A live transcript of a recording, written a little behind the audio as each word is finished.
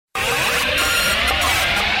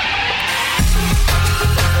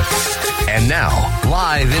And now,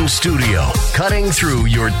 live in studio, cutting through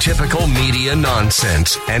your typical media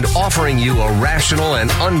nonsense and offering you a rational and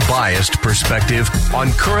unbiased perspective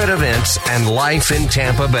on current events and life in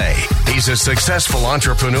Tampa Bay. He's a successful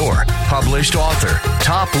entrepreneur, published author,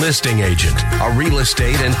 top listing agent, a real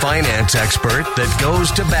estate and finance expert that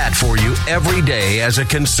goes to bat for you every day as a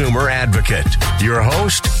consumer advocate. Your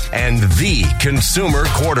host and the consumer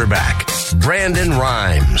quarterback, Brandon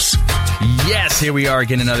Rhymes. Yes, here we are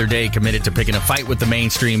again, another day committed to picking a fight with the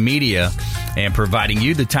mainstream media and providing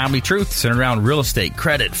you the timely truth centered around real estate,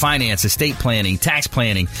 credit, finance, estate planning, tax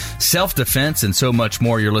planning, self-defense, and so much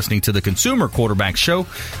more. You're listening to the Consumer Quarterback Show,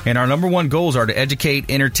 and our number one goals are to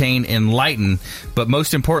educate, entertain, enlighten, but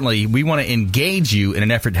most importantly, we want to engage you in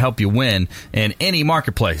an effort to help you win in any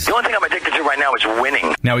marketplace. The only thing I'm addicted to right now is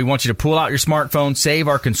winning. Now, we want you to pull out your smartphone, save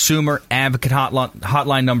our Consumer Advocate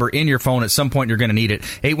hotline number in your phone. At some point, you're going to need it.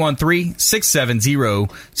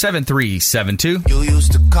 813-670-7372. You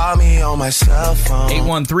used to call me on my cell phone.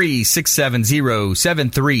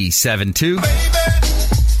 813-670-7372.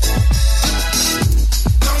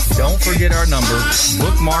 Don't forget our number.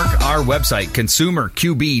 Bookmark our website,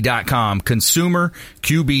 consumerqb.com.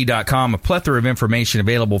 Consumerqb.com. A plethora of information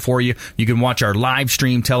available for you. You can watch our live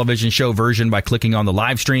stream television show version by clicking on the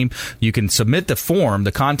live stream. You can submit the form.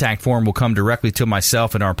 The contact form will come directly to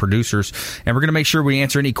myself and our producers. And we're going to make sure we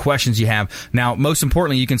answer any questions you have. Now, most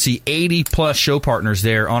importantly, you can see 80-plus show partners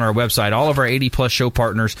there on our website. All of our 80-plus show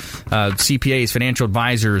partners, CPAs, financial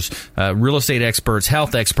advisors, real estate experts,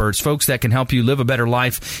 health experts, folks that can help you live a better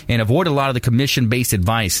life and avoid a lot of the commission-based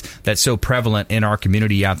advice that's so prevalent in our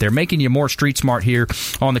community out there, making you more street smart here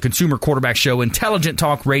on the Consumer Quarterback Show, Intelligent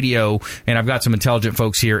Talk Radio. And I've got some intelligent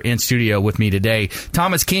folks here in studio with me today.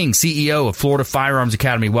 Thomas King, CEO of Florida Firearms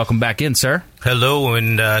Academy. Welcome back in, sir. Hello,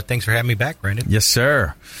 and thanks for having me back, Brandon. Yes,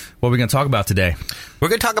 sir. What are we going to talk about today? We're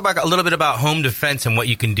going to talk about a little bit about home defense and what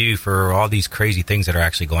you can do for all these crazy things that are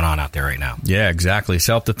actually going on out there right now. Yeah, exactly.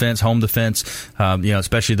 Self-defense, home defense,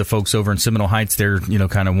 especially the folks over in Seminole Heights, they're,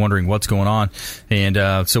 kind of wondering what's going on. And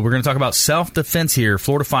so we're going to talk about self-defense here,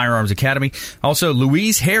 Florida Firearms Academy. Also,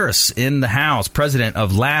 Louise Harris in the house, president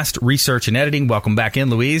of Last Research and Editing. Welcome back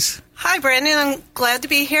in, Louise. Hi, Brandon. I'm glad to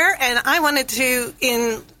be here. And I wanted to,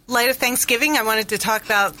 in light of Thanksgiving, I wanted to talk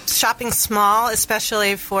about shopping small,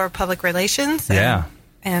 especially for public relations.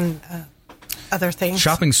 And other things.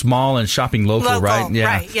 Shopping small and shopping local, right? Yeah.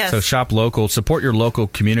 Right, yes. So shop local, support your local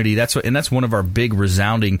community. That's one of our big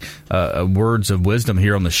resounding words of wisdom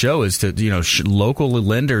here on the show is to, local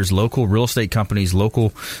lenders, local real estate companies,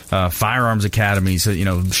 local firearms academies,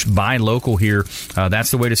 buy local here.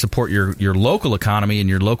 That's the way to support your local economy and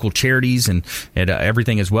your local charities and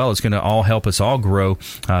everything as well. It's going to all help us all grow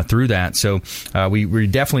through that. So we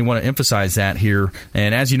definitely want to emphasize that here.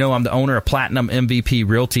 And as you know, I'm the owner of Platinum MVP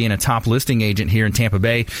Realty and a top listing agent here in Tampa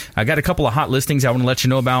Bay. I got a couple of hot listings I want to let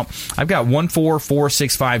you know about. I've got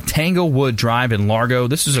 14465 Tanglewood Drive in Largo.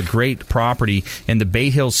 This is a great property in the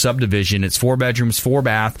Bay Hills subdivision. It's 4 bedrooms, 4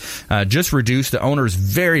 bath, just reduced. The owner is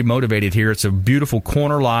very motivated here. It's a beautiful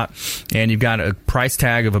corner lot, and you've got a price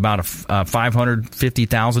tag of about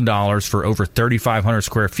 $550,000 for over 3,500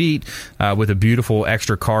 square feet with a beautiful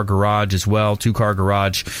extra car garage as well, 2-car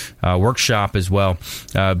garage, workshop as well.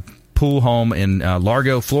 Pool home in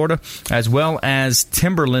Largo, Florida, as well as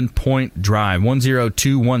Timberland Point Drive,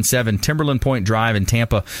 10217 Timberland Point Drive in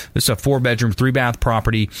Tampa. This is a 4-bedroom, 3-bath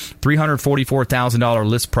property, $344,000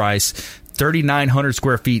 list price. 3,900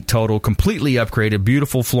 square feet total, completely upgraded,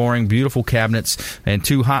 beautiful flooring, beautiful cabinets, and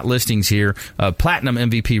 2 hot listings here. Platinum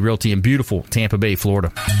MVP Realty in beautiful Tampa Bay,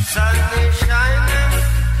 Florida. Sunday shining,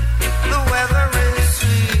 the weather is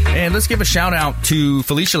sweet. And let's give a shout out to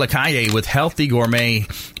Felicia Lacalle with Healthy Gourmet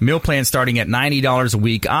meal plan starting at $90 a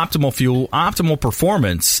week. Optimal fuel, optimal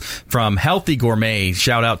performance from Healthy Gourmet.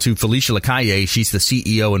 Shout out to Felicia Lacalle. She's the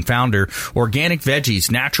CEO and founder. Organic veggies,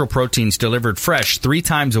 natural proteins delivered fresh 3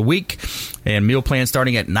 times a week. And meal plan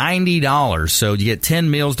starting at $90. So you get 10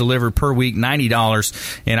 meals delivered per week,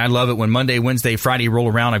 $90. And I love it when Monday, Wednesday, Friday roll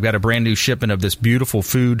around. I've got a brand new shipment of this beautiful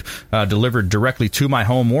food delivered directly to my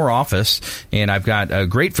home or office. And I've got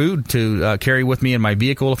great food to carry with me in my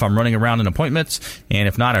vehicle if I'm running around in appointments. And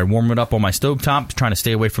if not, I warm it up on my stovetop, trying to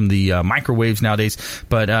stay away from the microwaves nowadays.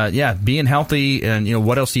 But being healthy, and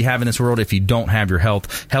what else do you have in this world if you don't have your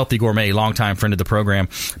health? Healthy Gourmet, longtime friend of the program.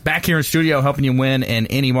 Back here in studio, helping you win in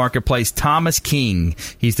any marketplace, Thomas King.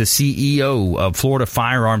 He's the CEO of Florida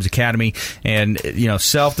Firearms Academy, and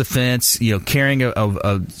self-defense, carrying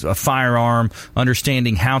a firearm,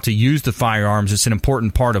 understanding how to use the firearms. It's an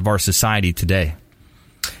important part of our society today.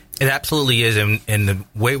 It absolutely is, and the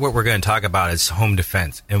way what we're going to talk about is home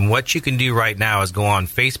defense. And what you can do right now is go on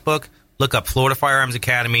Facebook, look up Florida Firearms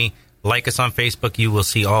Academy. Like us on Facebook. You will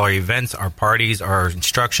see all our events, our parties, our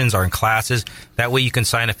instructions, our classes. That way you can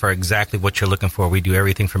sign up for exactly what you're looking for. We do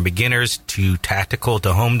everything from beginners to tactical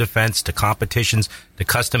to home defense to competitions to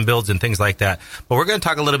custom builds and things like that. But we're going to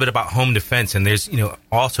talk a little bit about home defense. And there's,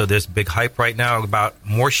 also this big hype right now about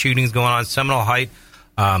more shootings going on, Seminole Heights.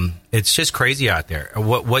 It's just crazy out there.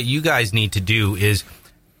 What you guys need to do is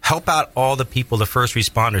help out all the people, the first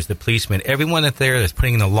responders, the policemen, everyone that's there that's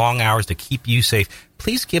putting in the long hours to keep you safe.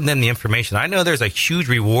 Please give them the information. I know there's a huge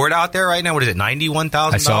reward out there right now. What is it, $91,000?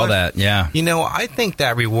 I saw that, yeah. I think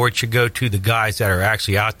that reward should go to the guys that are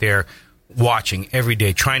actually out there watching every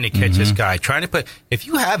day, trying to catch this guy, if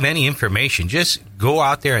you have any information, just go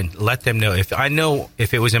out there and let them know.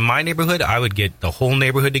 If it was in my neighborhood, I would get the whole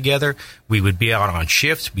neighborhood together. We would be out on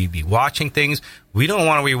shifts. We'd be watching things. We don't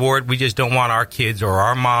want a reward. We just don't want our kids or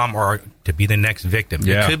our mom to be the next victim.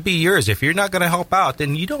 Yeah. It could be yours. If you're not going to help out,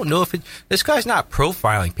 then you don't know this guy's not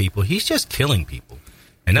profiling people. He's just killing people.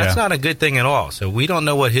 And that's not a good thing at all. So we don't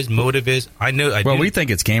know what his motive is. We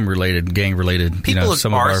think it's gang related. People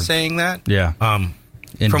are saying that. Yeah.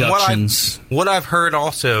 Inductions. From what I've heard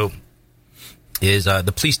also is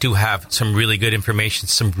the police do have some really good information,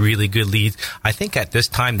 some really good leads. I think at this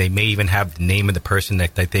time they may even have the name of the person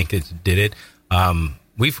that they think did it.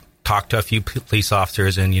 We've talked to a few police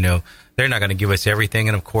officers, and they're not going to give us everything,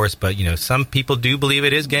 and of course, but some people do believe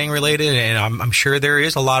it is gang related, and I'm sure there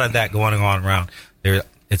is a lot of that going on around there.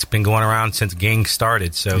 It's been going around since gangs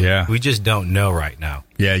started, so we just don't know right now.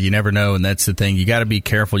 Yeah, you never know, and that's the thing. You got to be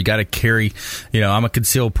careful. You got to carry, I'm a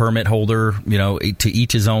concealed permit holder, to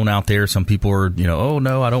each his own out there. Some people are, oh,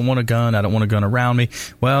 no, I don't want a gun. I don't want a gun around me.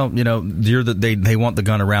 Well, they want the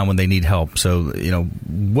gun around when they need help. So,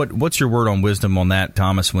 what's your word on wisdom on that,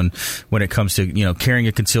 Thomas, when it comes to, carrying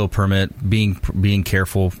a concealed permit, being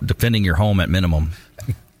careful, defending your home at minimum?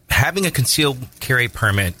 Having a concealed carry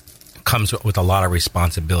permit comes with a lot of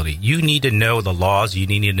responsibility. You need to know the laws. You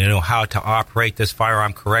need to know how to operate this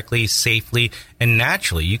firearm correctly, safely, and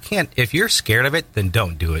naturally. You can't, if you're scared of it, then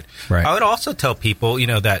don't do it. Right. I would also tell people,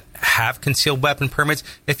 that have concealed weapon permits,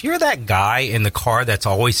 if you're that guy in the car that's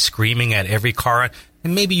always screaming at every car,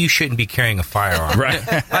 then maybe you shouldn't be carrying a firearm. Right.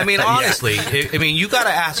 I mean, honestly, you got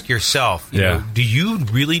to ask yourself, do you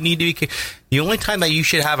really need to be? The only time that you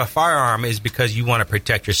should have a firearm is because you want to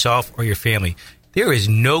protect yourself or your family. There is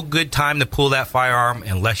no good time to pull that firearm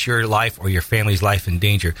unless your life or your family's life in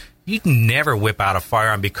danger. You never whip out a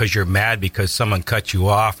firearm because you're mad because someone cut you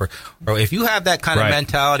off, or if you have that kind of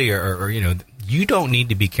mentality, or you don't need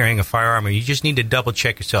to be carrying a firearm, or you just need to double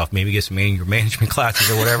check yourself. Maybe get some anger management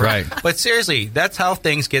classes or whatever. Right. But seriously, that's how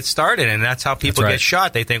things get started, and that's how people get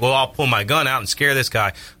shot. They think, well, I'll pull my gun out and scare this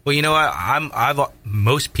guy. Well, you know what?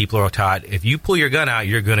 Most people are taught if you pull your gun out,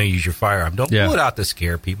 you're going to use your firearm. Don't pull it out to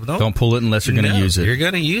scare people. Don't pull it unless you're going to use it. You're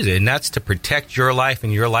going to use it, and that's to protect your life,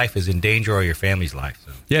 and your life is in danger, or your family's life.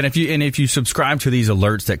 So. Yeah, and if you subscribe to these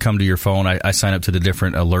alerts that come to your phone, I sign up to the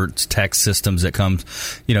different alerts text systems that comes.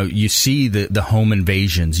 You see the home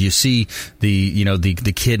invasions, you see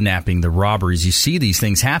the kidnapping, the robberies. You see these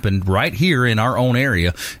things happen right here in our own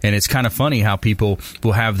area, and it's kind of funny how people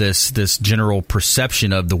will have this general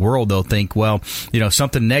perception of the world. They'll think, well,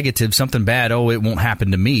 something negative, something bad. Oh, it won't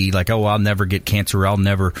happen to me. Like, oh, I'll never get cancer. I'll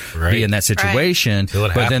never be in that situation.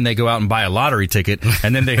 But then they go out and buy a lottery ticket,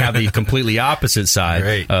 and then they have the completely opposite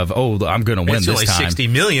side of, oh, I'm going to win this time. It's only 60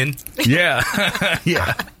 million. Yeah.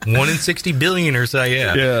 Yeah. 1 in 60 billion or so.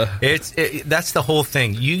 Yeah. That's the whole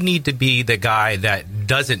thing. You need to be the guy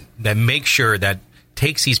that makes sure that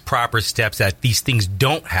takes these proper steps, that these things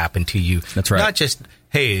don't happen to you. That's right. Not just,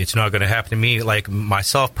 hey, it's not going to happen to me. Like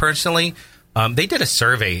myself personally, they did a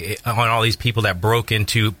survey on all these people that broke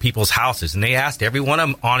into people's houses, and they asked every one of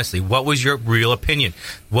them, honestly, what was your real opinion?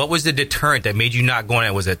 What was the deterrent that made you not go in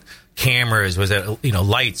it? Was it cameras? Was it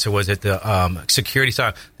lights? Or was it the security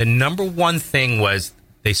sign? The number one thing was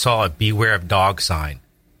they saw a beware of dog sign.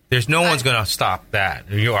 There's no one's going to stop that.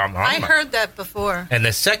 I heard that before. And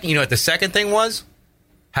the second, what the second thing was?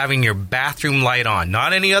 Having your bathroom light on.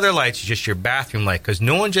 Not any other lights, just your bathroom light. Because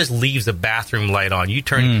no one just leaves the bathroom light on.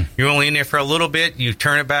 You're only in there for a little bit. You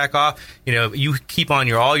turn it back off. You keep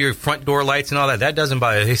on all your front door lights and all that. That doesn't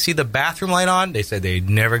bother. They see the bathroom light on. They said they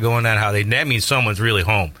never go in that house. That means someone's really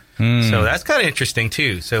home. So that's kind of interesting,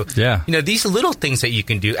 too. So, these little things that you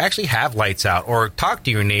can do, actually have lights out, or talk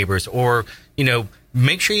to your neighbors, or,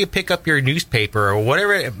 make sure you pick up your newspaper or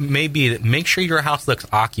whatever it may be. Make sure your house looks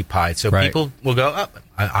occupied, so people will go,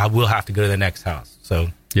 I will have to go to the next house. So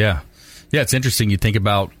Yeah, it's interesting. You think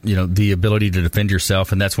about, the ability to defend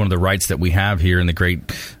yourself, and that's one of the rights that we have here in the great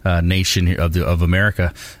nation of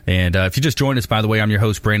America. And if you just joined us, by the way, I'm your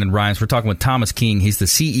host, Brandon Rhymes. We're talking with Thomas King. He's the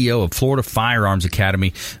CEO of Florida Firearms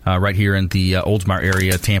Academy right here in the Oldsmar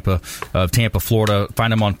area, Tampa, Florida.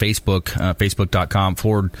 Find him on Facebook,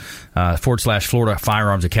 facebook.com/Florida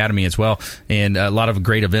Firearms Academy as well. And a lot of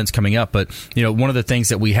great events coming up. But, one of the things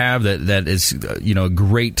that we have that is, a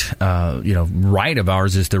great, right of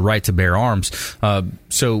ours is the right to bear arms.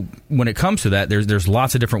 So when it comes to that, there's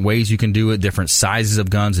lots of different ways you can do it, different sizes of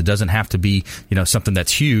guns. It doesn't have to be, something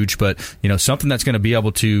that's huge, but, something that's going to be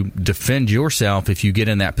able to defend yourself if you get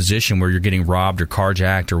in that position where you're getting robbed or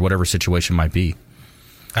carjacked or whatever situation might be.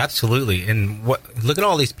 Absolutely. And look at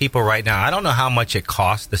all these people right now. I don't know how much it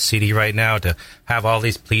costs the city right now to have all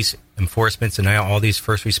these police enforcements and all these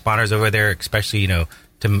first responders over there, especially, to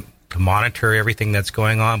monitor everything that's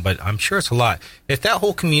going on, but I'm sure it's a lot. If that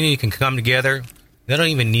whole community can come together, they don't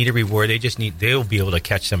even need a reward. They'll be able to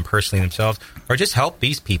catch them personally themselves, or just help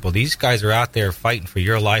these people. These guys are out there fighting for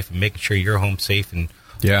your life and making sure you're home safe and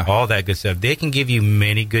all that good stuff. They can give you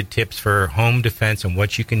many good tips for home defense and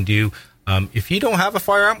what you can do. If you don't have a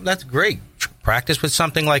firearm, that's great. Practice with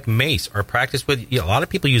something like mace, or practice with, a lot of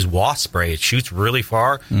people use wasp spray. It shoots really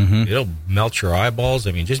far. Mm-hmm. It'll melt your eyeballs.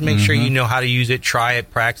 I mean, just make sure you know how to use it, try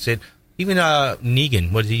it, practice it. Even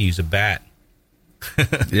Negan, what does he use? A bat.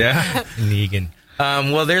 Yeah. Negan.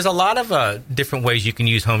 Well, there's a lot of different ways you can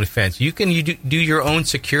use home defense. You can do your own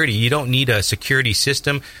security. You don't need a security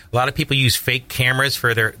system. A lot of people use fake cameras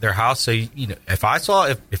for their house. So, if I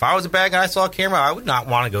was a bad guy, I saw a camera, I would not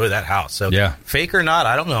want to go to that house. So, fake or not,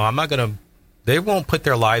 I don't know. I'm not going to. They won't put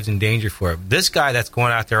their lives in danger for it. This guy that's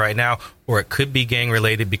going out there right now, or it could be gang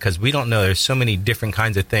related, because we don't know. There's so many different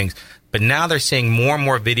kinds of things. But now they're seeing more and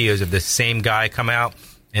more videos of this same guy come out.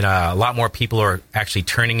 And a lot more people are actually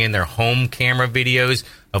turning in their home camera videos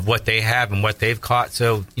of what they have and what they've caught.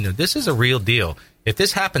 So, this is a real deal. If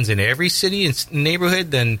this happens in every city and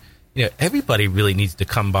neighborhood, then, everybody really needs to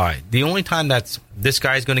come by. The only time this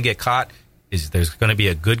guy is going to get caught is there's going to be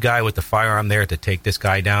a good guy with the firearm there to take this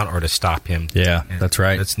guy down or to stop him. Yeah, that's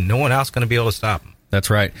right. That's no one else going to be able to stop him. That's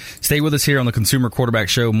right. Stay with us here on the Consumer Quarterback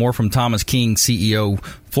Show. More from Thomas King, CEO,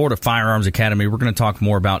 Florida Firearms Academy. We're going to talk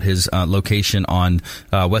more about his location on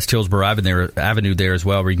West Hillsborough Avenue there as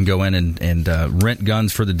well, where you can go in and rent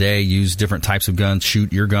guns for the day, use different types of guns,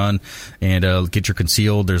 shoot your gun, and get your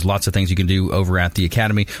concealed. There's lots of things you can do over at the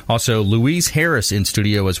Academy. Also, Louise Harris in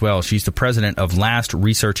studio as well. She's the president of Last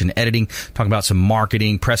Research and Editing, talking about some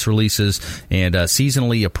marketing, press releases, and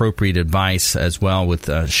seasonally appropriate advice as well with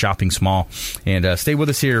shopping small. And stay with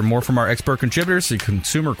us here. More from our expert contributors, the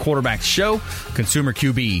Consumer Quarterback Show,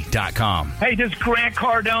 ConsumerQB.com. Hey, this is Grant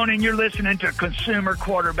Cardone, and you're listening to Consumer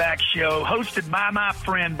Quarterback Show, hosted by my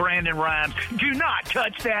friend Brandon Rhymes. Do not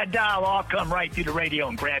touch that dial. I'll come right through the radio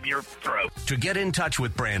and grab your throat. To get in touch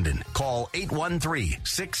with Brandon, call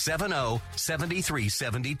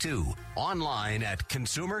 813-670-7372. Online at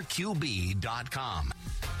ConsumerQB.com.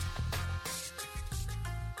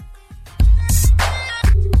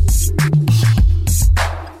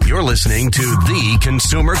 You're listening to the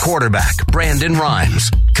Consumer Quarterback, Brandon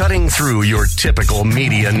Rhymes, cutting through your typical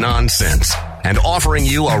media nonsense and offering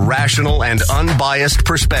you a rational and unbiased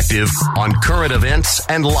perspective on current events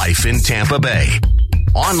and life in Tampa Bay.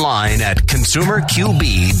 Online at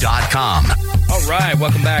ConsumerQB.com. All right,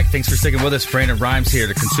 welcome back. Thanks for sticking with us. Brandon Rhymes here,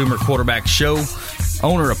 the Consumer Quarterback Show,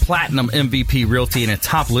 owner of Platinum MVP Realty and a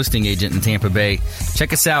top listing agent in Tampa Bay.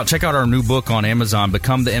 Check us out. Check out our new book on Amazon,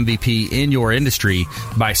 Become the MVP in Your Industry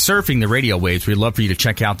by Surfing the Radio Waves. We'd love for you to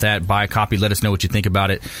check out that, buy a copy, let us know what you think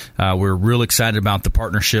about it. We're real excited about the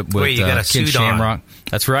partnership with Ken Shamrock.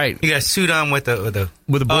 That's right. You got a suit on with the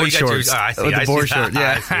board shorts. I see. With the board shorts.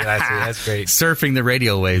 Yeah. I see. That's great. Surfing the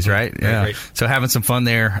radio waves, right? Yeah. Great. So having some fun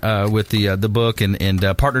there with the book and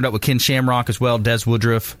partnered up with Ken Shamrock as well. Des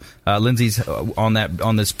Woodruff, Lindsay's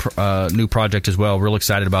on this new project as well. Real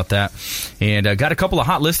excited about that. And got a couple of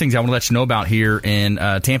hot listings I want to let you know about here in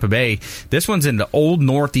Tampa Bay. This one's in the old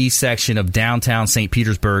northeast section of downtown St.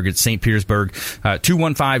 Petersburg. It's St. Petersburg,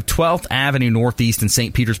 215 12th Avenue Northeast in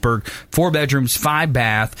St. Petersburg. 4 bedrooms, 5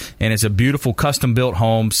 bath, and it's a beautiful custom-built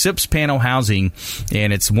home, SIPS panel housing,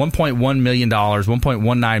 and it's $1.1 million,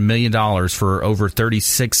 $1.19 million for over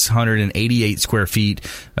 3,688 square feet.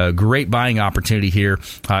 A great buying opportunity here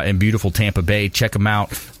in beautiful Tampa Bay. Check them them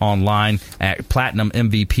out online at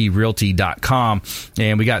PlatinumMVPRealty.com.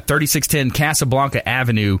 And we got 3610 Casablanca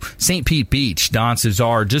Avenue, St. Pete Beach, Don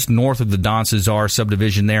Cesar, just north of the Don Cesar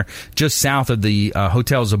subdivision there, just south of the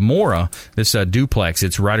Hotel Zamora, this duplex.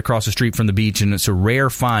 It's right across the street from the beach, and it's a rare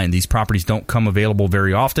find. These properties don't come available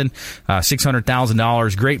very often.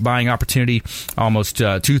 $600,000, great buying opportunity, almost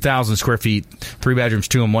 2,000 square feet, 3 bedrooms,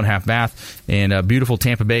 2 and 1/2 bath, and beautiful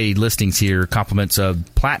Tampa Bay listings here, compliments of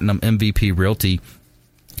Platinum MVP Realty.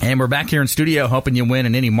 And we're back here in studio helping you win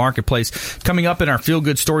in any marketplace. Coming up in our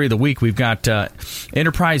feel-good story of the week, we've got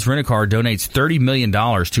Enterprise Rent-A-Car donates $30 million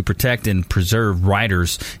to protect and preserve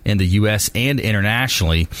riders in the U.S. and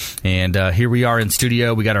internationally. And here we are in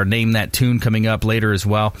studio. We got our Name That Tune coming up later as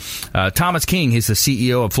well. Thomas King, he's the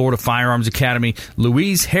CEO of Florida Firearms Academy.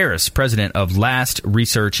 Louise Harris, president of Last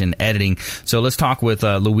Research and Editing. So let's talk with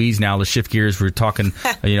Louise now. Let's shift gears. We're talking,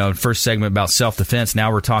 first segment about self-defense.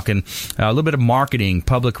 Now we're talking a little bit of marketing,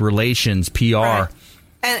 public relations, PR. Right.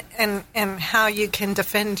 And how you can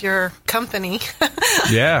defend your company.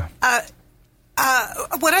 Yeah.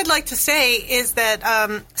 What I'd like to say is that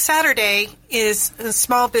Saturday is a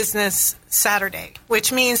Small Business Saturday,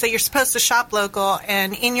 which means that you're supposed to shop local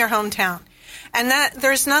and in your hometown. And that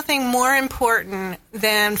there's nothing more important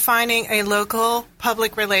than finding a local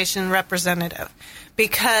public relation representative,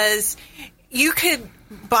 because you could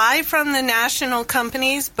buy from the national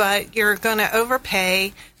companies, but you're going to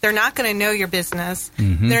overpay. They're not going to know your business.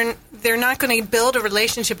 Mm-hmm. They're not going to build a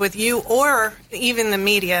relationship with you or even the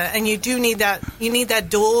media. And you do need that. You need that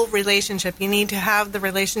dual relationship. You need to have the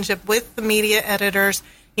relationship with the media editors.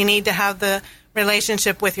 You need to have the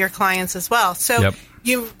relationship with your clients as well. So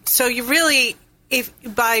you really, if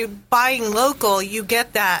by buying local, you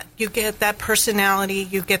get that. You get that personality.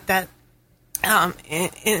 You get that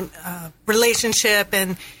relationship,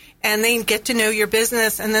 and they get to know your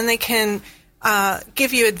business, and then they can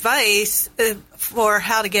give you advice for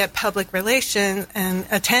how to get public relations and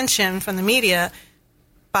attention from the media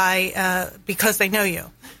because they know you.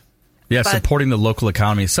 Yeah, supporting the local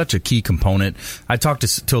economy is such a key component. I talk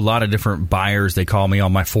to a lot of different buyers. They call me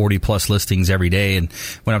on my 40-plus listings every day. And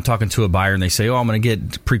when I'm talking to a buyer and they say, I'm going to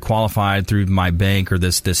get pre-qualified through my bank or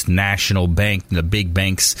this national bank, the big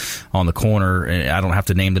banks on the corner. And I don't have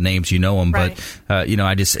to name the names, you know them. Right. But,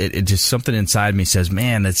 it just something inside me says,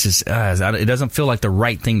 man, it's just it doesn't feel like the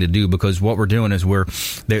right thing to do, because what we're doing is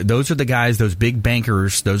those are the guys, those big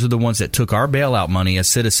bankers, those are the ones that took our bailout money as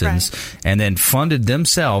citizens and then funded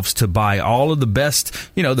themselves to buy all of the best,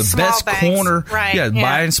 the small best banks. corner,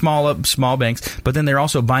 buying small banks, but then they're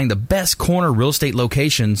also buying the best corner real estate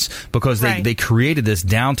locations because they created this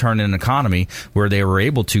downturn in an economy where they were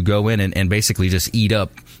able to go in and basically just eat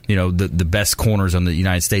up, the best corners in the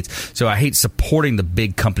United States. So I hate supporting the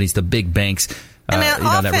big companies, the big banks.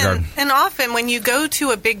 And often when you go to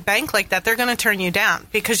a big bank like that, they're going to turn you down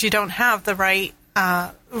because you don't have the right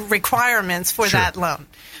requirements for that loan.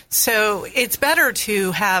 So it's better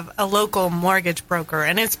to have a local mortgage broker,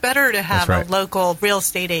 and it's better to have a local real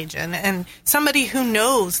estate agent and somebody who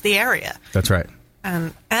knows the area. That's right.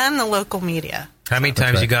 And the local media. How many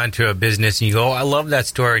times you go into a business and you go, I love that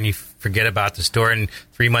store, and you forget about the store, and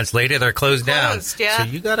 3 months later they're closed down. Yeah. So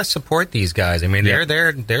you got to support these guys. I mean,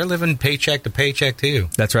 they're living paycheck to paycheck too.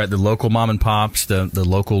 That's right. The local mom and pops, the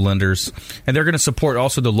local lenders, and they're going to support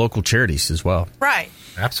also the local charities as well. Right.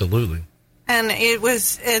 Absolutely.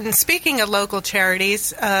 And speaking of local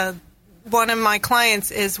charities, one of my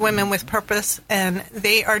clients is Women with Purpose, and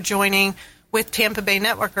they are joining with Tampa Bay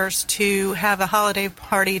Networkers to have a holiday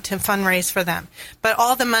party to fundraise for them. But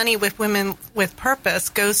all the money with Women with Purpose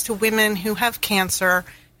goes to women who have cancer,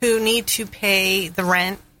 who need to pay the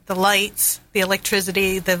rent, the lights, the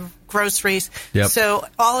electricity, the groceries. Yep. So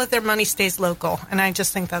all of their money stays local, and I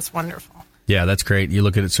just think that's wonderful. Yeah, that's great. You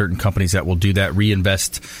look at certain companies that will do that,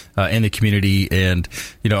 reinvest in the community, and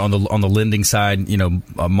on the lending side,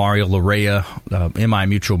 Mario Larea, MI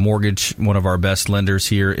Mutual Mortgage, one of our best lenders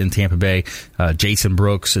here in Tampa Bay, Jason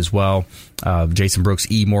Brooks as well. Jason Brooks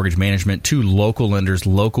eMortgage Management, 2 local lenders,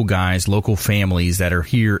 local guys, local families that are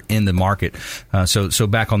here in the market. So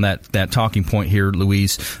back on that talking point here,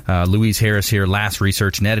 Louise Harris here, Last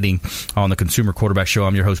Research and Editing on the Consumer Quarterback Show.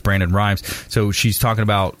 I'm your host, Brandon Rhymes. So she's talking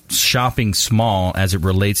about shopping small as it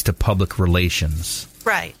relates to public relations.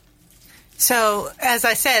 Right. So as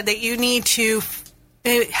I said, that you need to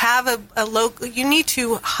have a local. You need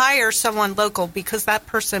to hire someone local, because that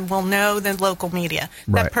person will know the local media.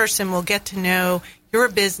 Right. That person will get to know your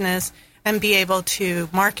business and be able to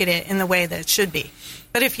market it in the way that it should be.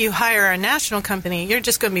 But if you hire a national company, you're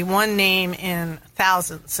just going to be one name in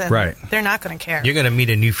thousands, and they're not going to care. You're going to meet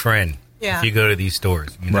a new friend. if you go to these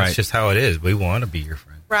stores. I mean, that's just how it is. We want to be your friend.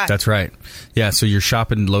 Right. That's right. Yeah, so you're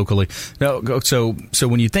shopping locally. No, so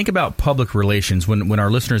when you think about public relations, when our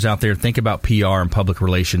listeners out there think about PR and public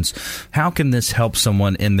relations, how can this help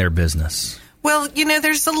someone in their business? Well,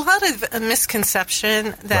 there's a lot of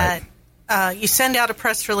misconception that you send out a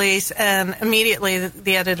press release and immediately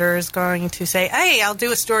the editor is going to say, hey, I'll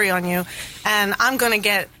do a story on you, and I'm going to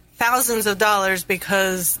get thousands of dollars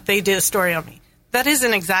because they did a story on me. That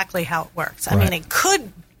isn't exactly how it works. I mean, it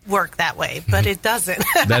could work that way, but it doesn't.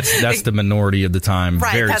 That's the minority of the time.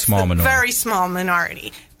 Right, very small minority. Very small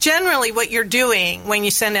minority. Generally, what you're doing when you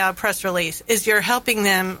send out a press release is you're helping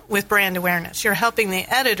them with brand awareness. You're helping the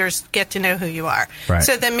editors get to know who you are. Right.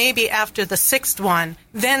 So then maybe after the sixth one,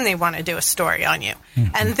 then they want to do a story on you.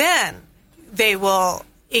 Mm-hmm. And then they will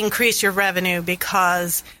increase your revenue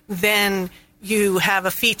because then you have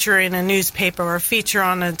a feature in a newspaper or a feature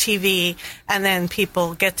on a TV, and then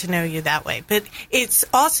people get to know you that way. But it's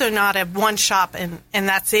also not a one shop and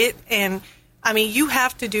that's it. And I mean, you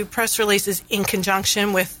have to do press releases in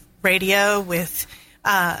conjunction with radio, with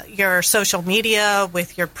your social media,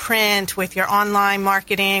 with your print, with your online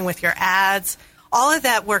marketing, with your ads. All of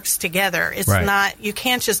that works together. It's not, you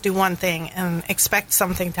can't just do one thing and expect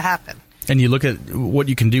something to happen. And you look at what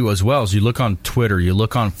you can do as well. As you look on Twitter, you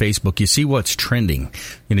look on Facebook, you see what's trending.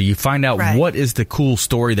 You find out what is the cool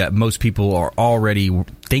story that most people are already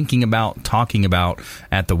thinking about, talking about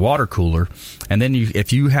at the water cooler. And then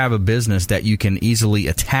if you have a business that you can easily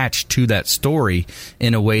attach to that story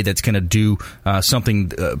in a way that's going to do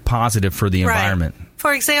something positive for the environment.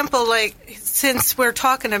 For example, like since we're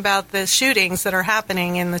talking about the shootings that are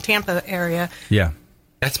happening in the Tampa area. Yeah.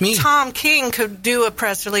 That's me. Tom King could do a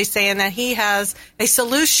press release saying that he has a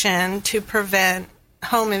solution to prevent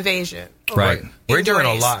home invasion. Right. We're doing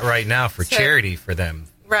a lot right now for charity for them.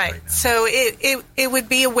 Right. So it would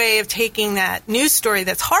be a way of taking that news story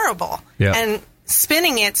that's horrible and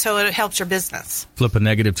spinning it so it helps your business. Flip a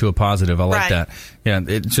negative to a positive. I like that. Yeah.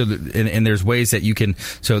 And there's ways that you can.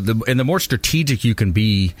 And the more strategic you can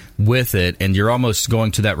be with it, and you're almost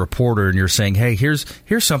going to that reporter and you're saying, "Hey, here's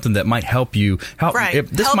something that might help you.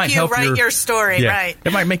 This might help you write your story. Yeah, right.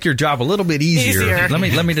 It might make your job a little bit easier.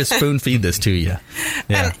 Let me just spoon feed this to you."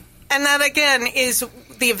 Yeah. And that again is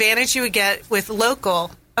the advantage you would get with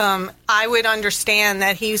local. I would understand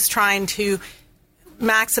that he's trying to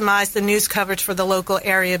maximize the news coverage for the local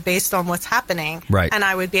area based on what's happening. Right. And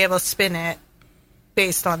I would be able to spin it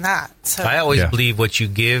based on that. So I always believe what you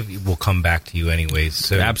give will come back to you anyways.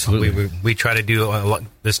 So absolutely. We try to do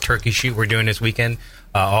this turkey shoot we're doing this weekend.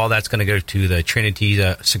 All that's going to go to the Trinity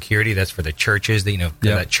security. That's for the churches,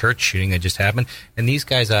 that church shooting that just happened. And these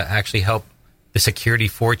guys actually help the security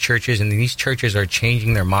for churches, and these churches are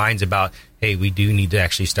changing their minds about, hey, we do need to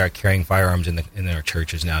actually start carrying firearms in our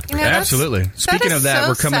churches now. Absolutely. Speaking of that,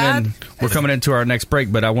 we're coming into our next break,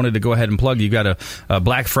 but I wanted to go ahead and plug. You got a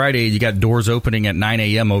Black Friday. You got doors opening at 9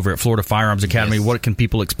 a.m. over at Florida Firearms Academy. Yes. What can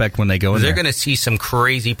people expect when they go in there? They're going to see some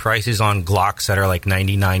crazy prices on Glocks that are like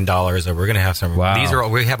 $99. Or we're going to have some. Wow.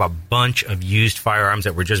 We have a bunch of used firearms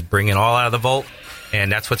that we're just bringing all out of the vault. And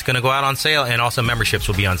that's what's going to go out on sale. And also memberships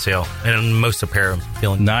will be on sale. And most apparel.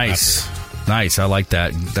 Nice. Nice. I like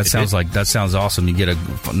that. That sounds awesome. You get a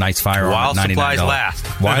nice firearm while at $99. Supplies last.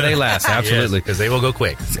 While they last. Absolutely. Because they will go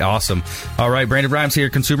quick. Awesome. All right. Brandon Rhymes here,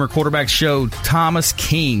 Consumer Quarterback Show. Thomas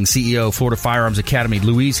King, CEO, Florida Firearms Academy.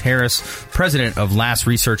 Louise Harris, President of Last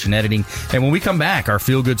Research and Editing. And when we come back, our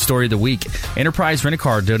feel-good story of the week. Enterprise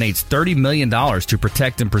Rent-A-Car donates $30 million to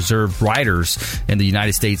protect and preserve riders in the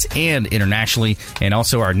United States and internationally. And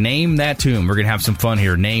also our Name That Tune. We're going to have some fun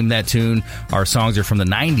here. Name That Tune. Our songs are from the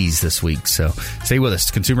 90s this week. So stay with us.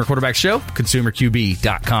 Consumer Quarterback Show,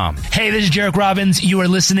 consumerqb.com. Hey, this is Jarek Robbins. You are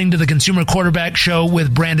listening to the Consumer Quarterback Show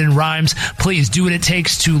with Brandon Rhymes. Please do what it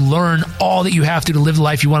takes to learn all that you have to live the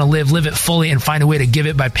life you want to live it fully, and find a way to give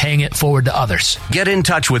it by paying it forward to others. Get in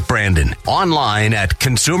touch with Brandon online at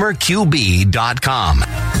consumerqb.com.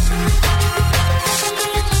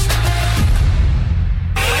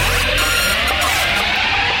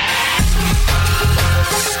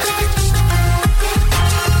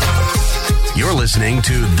 You're listening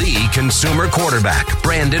to The Consumer Quarterback,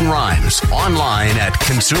 Brandon Rhymes, online at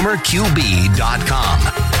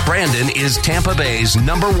consumerqb.com. Brandon is Tampa Bay's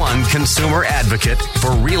 #1 consumer advocate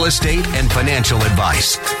for real estate and financial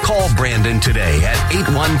advice. Call Brandon today at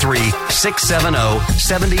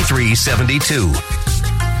 813-670-7372.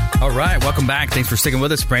 All right, welcome back. Thanks for sticking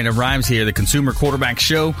with us. Brandon Rhymes here, the Consumer Quarterback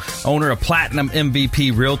Show, owner of Platinum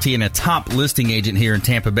MVP Realty and a top listing agent here in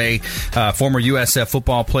Tampa Bay. Former USF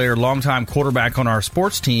football player, longtime quarterback on our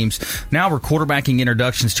sports teams. Now we're quarterbacking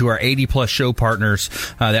introductions to our 80-plus show partners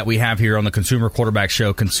that we have here on the Consumer Quarterback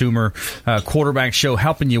Show. Consumer Quarterback Show,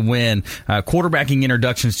 helping you win. Quarterbacking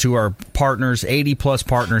introductions to our partners, 80-plus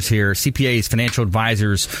partners here, CPAs, financial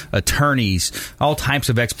advisors, attorneys, all types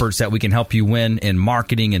of experts that we can help you win in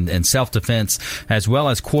marketing and self-defense, as well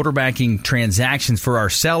as quarterbacking transactions for our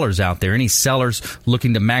sellers out there. Any sellers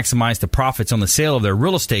looking to maximize the profits on the sale of their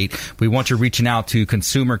real estate, we want you reaching out to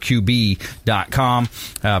consumerqb.com,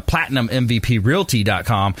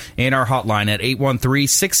 platinummvprealty.com, and our hotline at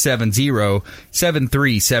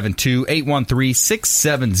 813-670-7372,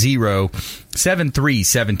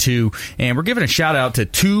 813-670-7372. And we're giving a shout out to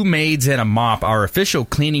Two Maids and a Mop, our official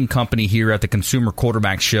cleaning company here at the Consumer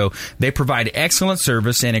Quarterback Show. They provide excellent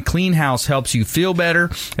service, and a clean house helps you feel better.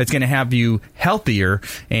 It's going to have you healthier,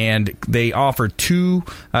 and they offer Two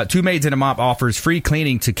Maids and a Mop offers free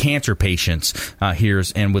cleaning to cancer patients here.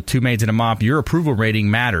 And with Two Maids and a Mop, your approval rating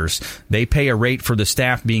matters. They pay a rate for the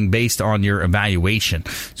staff being based on your evaluation.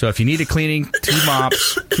 So if you need a cleaning,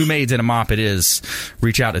 Two Maids and a Mop it is.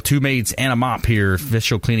 Reach out to Two Maids and a Mop here,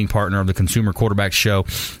 official cleaning partner of the Consumer Quarterback Show.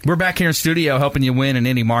 We're back here in studio helping you win in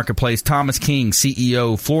any marketplace. Thomas King,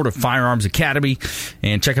 CEO, Florida Firearms Academy,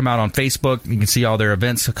 and check them out on Facebook. You can see all their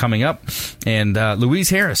events coming up. And Louise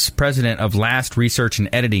Harris, president of Last Research and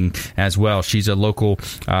Editing as well. She's a local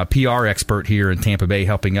PR expert here in Tampa Bay,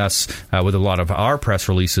 helping us with a lot of our press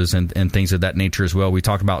releases and things of that nature as well. We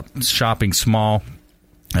talked about shopping small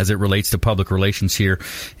as it relates to public relations here.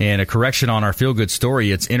 And a correction on our feel-good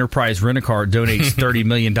story, it's Enterprise Rent-A-Car donates $30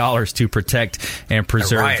 million to protect and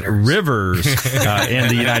preserve rivers in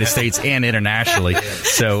the United States and internationally.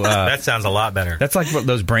 So that sounds a lot better. That's like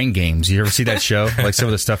those brain games. You ever see that show? Like some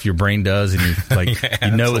of the stuff your brain does, and you it's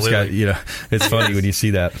got, it's funny when you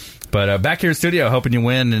see that. But back here in studio, hoping you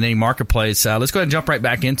win in any marketplace. Let's go ahead and jump right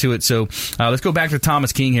back into it. So let's go back to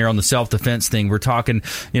Thomas King here on the self-defense thing. We're talking,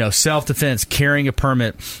 self-defense, carrying a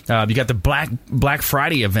permit. You got the Black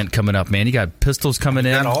Friday event coming up, man. You got pistols coming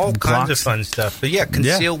in. Got all kinds of fun stuff. But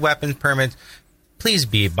concealed weapons permits. Please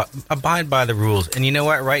abide by the rules. And you know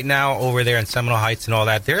what? Right now, over there in Seminole Heights and all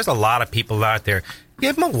that, there's a lot of people out there.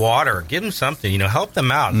 Give them a water. Give them something. Help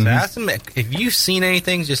them out. Mm-hmm. So ask them if you've seen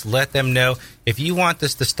anything. Just let them know. If you want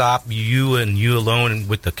this to stop, you and you alone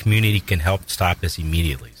with the community can help stop this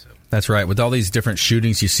immediately. So that's right. With all these different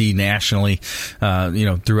shootings you see nationally,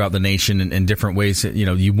 throughout the nation in different ways,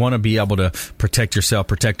 you want to be able to protect yourself,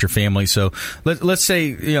 protect your family. So let's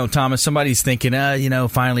say, Thomas, somebody's thinking,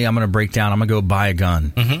 finally I'm going to break down. I'm going to go buy a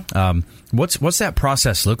gun. Mm-hmm. What's that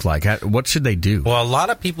process look like? What should they do? Well, a lot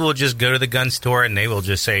of people will just go to the gun store and they will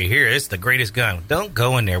just say, here, it's the greatest gun. Don't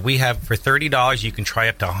go in there. We have, for $30, you can try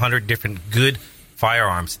up to 100 different good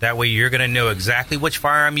firearms. That way you're going to know exactly which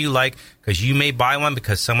firearm you like, because you may buy one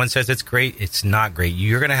because someone says it's great. It's not great.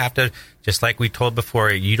 You're going to have to, just like we told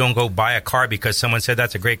before, you don't go buy a car because someone said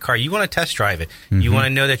that's a great car. You want to test drive it. Mm-hmm. You want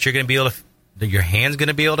to know that you're going to be able to your hand's going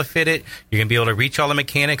to be able to fit it. You're going to be able to reach all the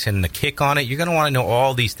mechanics and the kick on it. You're going to want to know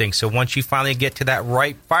all these things. So once you finally get to that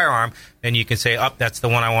right firearm, then you can say, that's the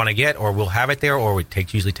one I want to get, or we'll have it there, or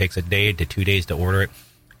it usually takes a day to 2 days to order it.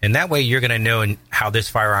 And that way you're going to know how this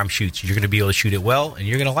firearm shoots. You're going to be able to shoot it well, and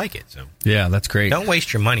you're going to like it. So yeah, that's great. Don't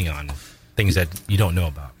waste your money on things that you don't know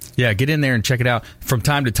about. Yeah, get in there and check it out. From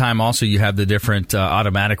time to time, also, you have the different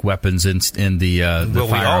automatic weapons in the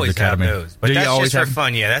Firearms Academy. Have those, but do that's you always just have for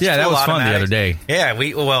fun. Yeah, that was fun the other day. Yeah,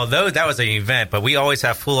 that was an event, but we always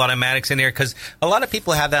have full automatics in there because a lot of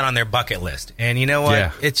people have that on their bucket list. And you know what?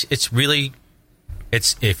 Yeah. It's really,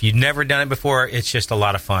 if you've never done it before, it's just a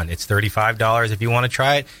lot of fun. It's $35 if you want to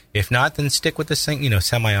try it. If not, then stick with the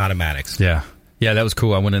semi-automatics. Yeah. Yeah, that was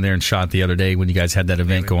cool. I went in there and shot the other day when you guys had that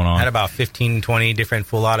event going on. Had about 15, 20 different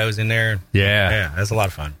full autos in there. Yeah. That was a lot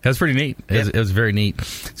of fun. That was pretty neat. It was very neat.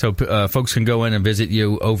 So folks can go in and visit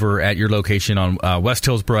you over at your location on West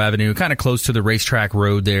Hillsborough Avenue, kind of close to the racetrack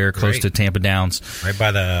road there, close to Tampa Downs. Right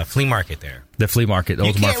by the flea market there. The flea market,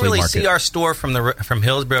 Oldsmar Flea Market. You can't really see our store from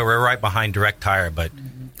Hillsborough. We're right behind Direct Tire, but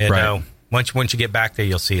once you get back there,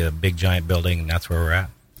 you'll see a big giant building, and that's where we're at.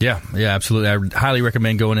 Yeah, absolutely. I highly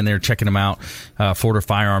recommend going in there, checking them out. Florida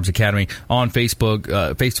Firearms Academy on Facebook,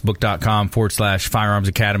 facebook.com/Firearms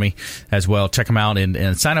Academy as well. Check them out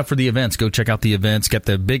and sign up for the events. Go check out the events. Got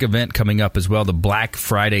the big event coming up as well, the Black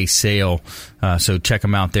Friday sale. So check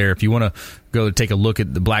them out there. If you want to go take a look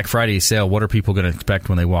at the Black Friday sale, what are people going to expect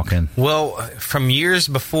when they walk in? Well, from years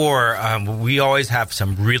before, we always have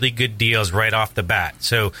some really good deals right off the bat.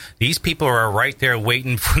 So these people are right there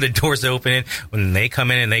waiting for the doors to open when they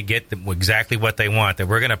come in and they get exactly what they want. That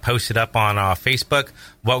we're going to post it up on Facebook,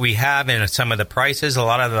 what we have and some of the prices. A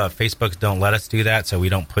lot of the Facebooks don't let us do that, so we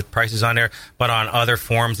don't put prices on there. But on other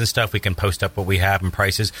forums and stuff, we can post up what we have and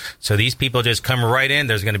prices. So these people just come right in.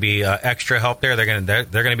 There's going to be extra help there. They're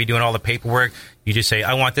going to be doing all the paperwork. You just say,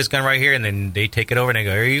 I want this gun right here, and then they take it over and they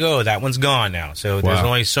go, here you go. That one's gone now. So there's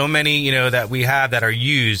only so many, that we have that are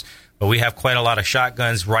used, but we have quite a lot of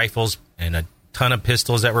shotguns, rifles, and a ton of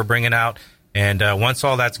pistols that we're bringing out. And once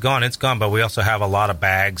all that's gone, it's gone. But we also have a lot of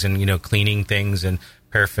bags and, cleaning things and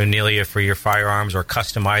paraphernalia for your firearms or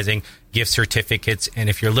customizing gift certificates. And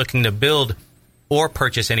if you're looking to build or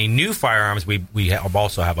purchase any new firearms, we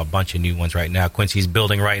also have a bunch of new ones right now. Quincy's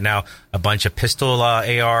building right now a bunch of pistol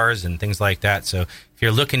ARs and things like that. So if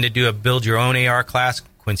you're looking to build your own AR class,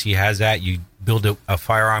 Quincy has that. You build a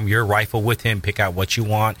firearm, your rifle with him, pick out what you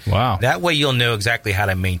want. Wow. That way you'll know exactly how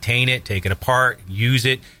to maintain it, take it apart, use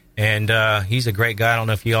it. And he's a great guy. I don't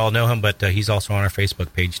know if you all know him, but he's also on our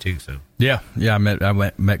Facebook page too. So yeah, I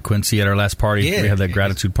met Quincy at our last party. Yeah. We had that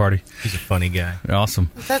gratitude party. He's a funny guy.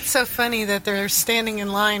 Awesome. That's so funny that they're standing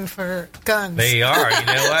in line for guns. They are. You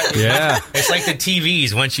know what? Yeah. It's like the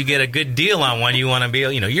TVs. Once you get a good deal on one, you want to be.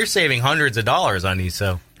 You're saving hundreds of dollars on these.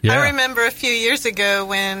 So. Yeah. I remember a few years ago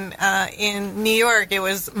when in New York it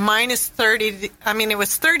was minus 30. I mean, it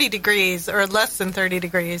was 30 degrees or less than 30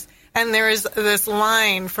 degrees. And there was this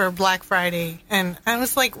line for Black Friday. And I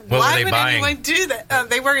was like, why would anyone do that?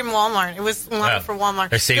 They were in Walmart. It was a line for Walmart.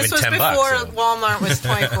 They're saving this was $10 before Walmart was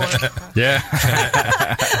 24. Yeah.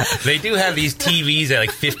 They do have these TVs, that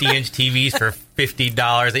like 50-inch TVs for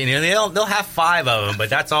 $50. They'll have 5 of them, but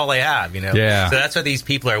that's all they have, Yeah. So that's what these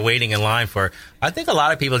people are waiting in line for. I think a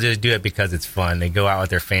lot of people just do it because it's fun. They go out with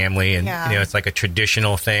their family, and it's like a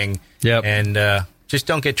traditional thing. Yep. And just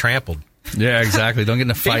don't get trampled. Yeah, exactly. Don't get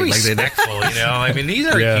in a fight Be like they do. respectful, I mean, these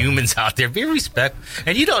are humans out there. Be respectful.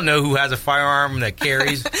 And you don't know who has a firearm that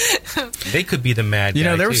carries. They could be the mad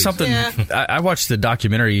guy, there was something. Yeah. I watched the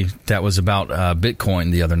documentary that was about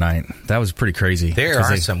Bitcoin the other night. That was pretty crazy. There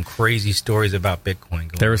are some crazy stories about Bitcoin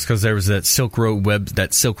going on. Because there was that Silk Road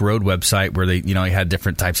website where they, he had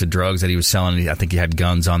different types of drugs that he was selling. I think he had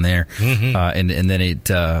guns on there. Mm-hmm. And then it,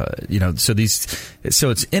 so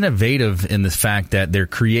it's innovative in the fact that they're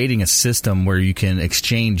creating a system where you can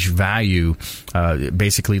exchange value,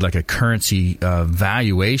 basically like a currency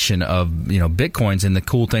valuation of Bitcoins. And the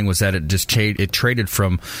cool thing was that it traded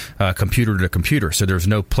from computer to computer, so there's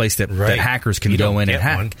no place that hackers can go in and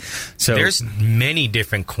hack. One. So there's many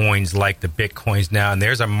different coins like the Bitcoins now, and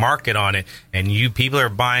there's a market on it, and people are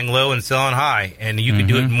buying low and selling high, and you can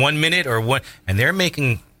do it in 1 minute and they're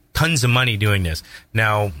making tons of money doing this.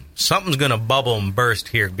 Now something's going to bubble and burst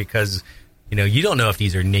here because you don't know if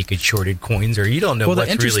these are naked shorted coins, or you don't know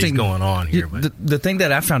what's really going on here. The thing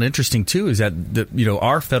that I found interesting too is that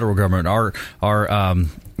our federal government, our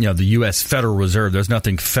the U.S. Federal Reserve. There's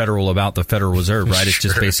nothing federal about the Federal Reserve, right? It's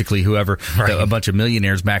just basically whoever a bunch of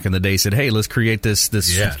millionaires back in the day said, "Hey, let's create this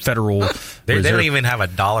federal." They don't even have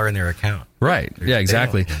 $1 in their account. Right. Yeah,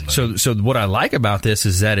 exactly. So what I like about this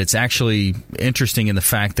is that it's actually interesting in the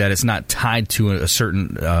fact that it's not tied to a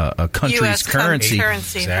certain a country's US currency.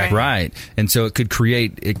 Exactly. Right. And so it could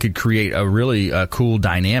create a really cool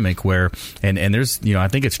dynamic where and there's I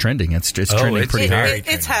think it's trending. It's trending pretty hard.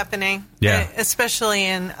 It's happening. Yeah. Especially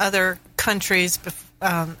in other countries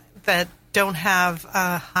that don't have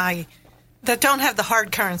the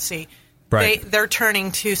hard currency. Right. They're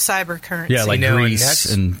turning to cyber currency. Yeah, like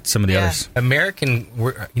Greece and some of the others.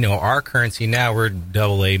 Our currency now, we're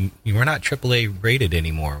AA. We're not AAA rated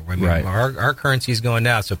anymore. I mean, right. Our currency is going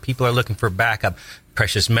down, so people are looking for backup,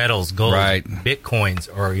 precious metals, gold, Bitcoins,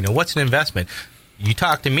 or what's an investment. You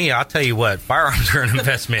talk to me, I'll tell you what, firearms are an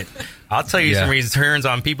investment. I'll tell you some returns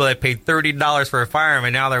on people that paid $30 for a firearm,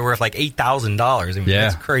 and now they're worth like $8,000. I mean,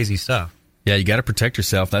 that's crazy stuff. Yeah, you got to protect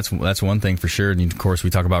yourself. That's one thing for sure. And of course, we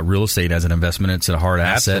talk about real estate as an investment. It's a hard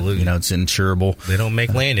asset. Absolutely. It's insurable. They don't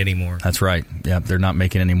make land anymore. That's right. Yeah, they're not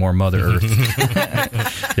making any more Mother Earth.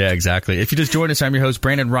 Yeah, exactly. If you just joined us, I'm your host,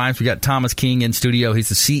 Brandon Rhymes. We got Thomas King in studio. He's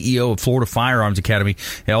the CEO of Florida Firearms Academy.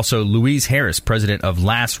 And also Louise Harris, president of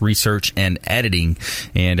Last Research and Editing.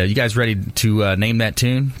 And you guys ready to name that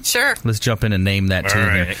tune? Sure. Let's jump in and name that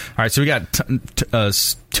tune here. All right, so we got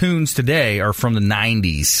tunes today are from the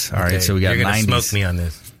 90s. All right, so we got You're 90s. Smoke me on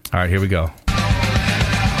this. All right, here we go. I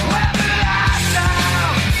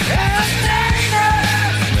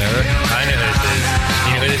know who this is.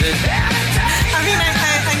 You know who this is? I mean,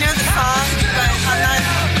 I know the song.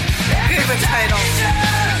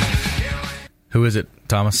 is it,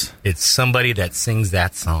 Thomas? It's somebody that sings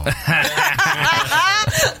that song.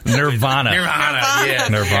 Nirvana. Yeah.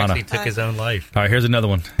 Nirvana. He actually took his own life. All right, here's another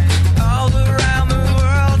one. All around the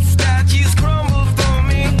world, statues crumble for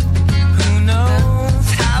me. Who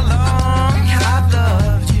knows how long I've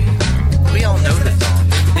loved you? We all know the song.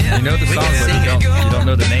 You know the song, can but sing you don't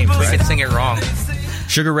know the name, We right? could sing it wrong.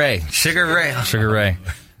 Sugar Ray. Sugar Ray. Sugar Ray.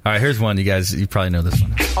 All right, here's one. You guys, you probably know this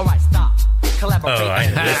one. All right, stop. Collaborate. Oh, I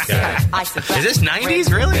know this guy. Is this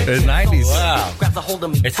 90s, really? It's 90s. Wow. Grabs a hold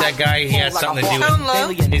of me. It's that guy, he has something to do Down with... low.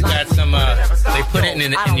 He's got some, they put it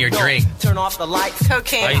in your drink. Turn off the lights.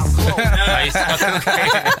 Cocaine. Ice.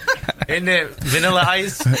 Isn't it vanilla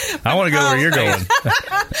ice? I want to go where you're going.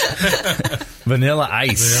 Vanilla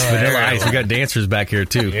Ice. Vanilla Ice. We got dancers back here,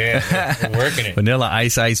 too. Yeah, we're working it. Vanilla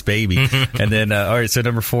Ice Baby. And then, all right, so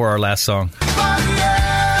number 4, our last song.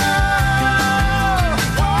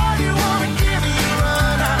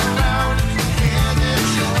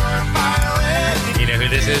 You know who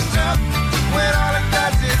this is?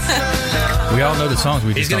 We all know the songs.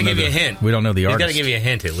 We He's just going don't to know give you a the- hint. We don't know the He's artist. got to give you a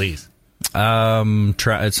hint, at least.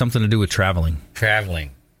 It's something to do with traveling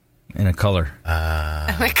Traveling. in a color.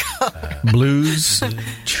 Oh my God. Blues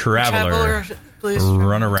Traveler. Blues.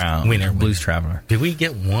 Run around. Winner. Blues Traveler. Did we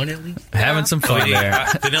get one, at least? Having some fun there.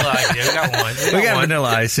 Vanilla ice. Yeah, we got one. We got one. Vanilla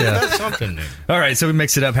Ice, yeah. That's something new. All right, so we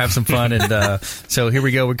mix it up, have some fun, and so here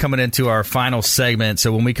we go. We're coming into our final segment.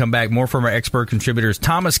 So when we come back, more from our expert contributors.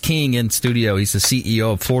 Thomas King in studio. He's the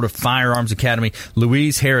CEO of Florida Firearms Academy.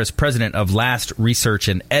 Louise Harris, president of Last Research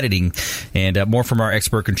and Editing, and more from our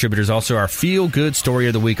expert contributors. Also, our feel-good story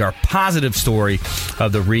of the week, our positive story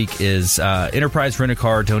of the week is Enterprise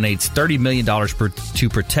Rent-A-Car donates $30 million to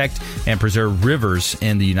protect and preserve rivers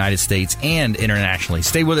in the United States and internationally.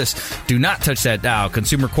 Stay with us. Do not touch that dial.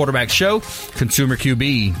 Consumer Quarterback Show,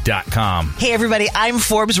 ConsumerQB.com. Hey everybody, I'm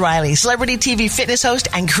Forbes Riley, celebrity TV fitness host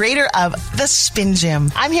and creator of The Spin Gym.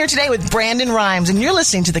 I'm here today with Brandon Rhymes, and you're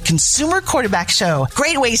listening to the Consumer Quarterback Show.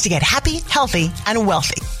 Great ways to get happy, healthy, and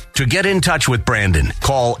wealthy. To get in touch with Brandon,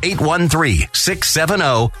 call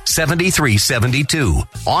 813-670-7372.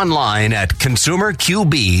 Online at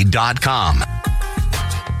ConsumerQB.com.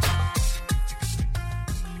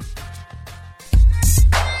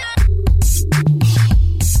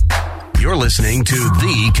 You're listening to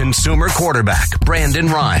the Consumer Quarterback, Brandon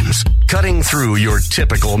Rhymes, cutting through your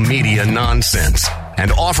typical media nonsense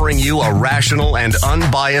and offering you a rational and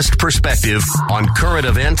unbiased perspective on current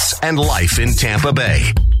events and life in Tampa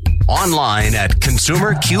Bay. Online at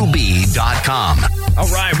ConsumerQB.com. All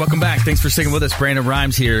right, welcome back. Thanks for sticking with us. Brandon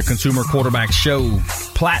Rhymes here, Consumer Quarterback Show,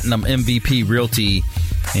 Platinum MVP Realty,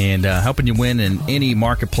 and helping you win in any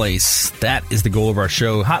marketplace. That is the goal of our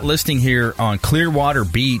show. Hot listing here on Clearwater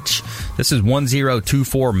Beach. This is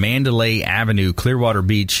 1024 Mandalay Avenue, Clearwater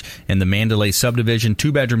Beach, in the Mandalay subdivision.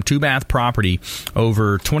 2-bedroom, 2-bath property,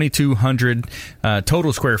 over 2,200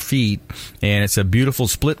 total square feet, and it's a beautiful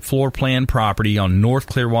split floor plan property on North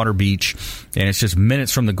Clearwater Beach, and it's just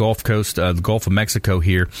minutes from the Gulf Coast, the Gulf of Mexico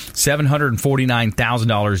here.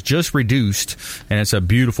 $749,000 just reduced, and it's a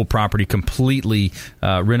beautiful property, completely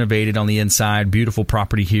renovated on the inside. Beautiful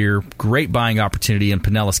property here. Great buying opportunity in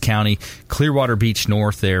Pinellas County, Clearwater Beach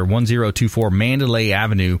North there, 1024 Mandalay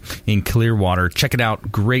Avenue in Clearwater. Check it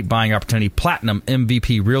out. Great buying opportunity.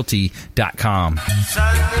 PlatinumMVPRealty.com.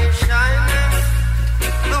 Sun is shining,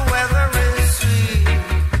 the weather is sweet.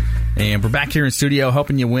 And we're back here in studio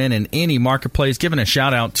helping you win in any marketplace. Giving a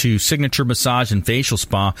shout out to Signature Massage and Facial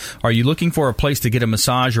Spa. Are you looking for a place to get a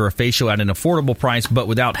massage or a facial at an affordable price but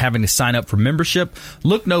without having to sign up for membership?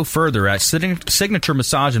 Look no further. At Signature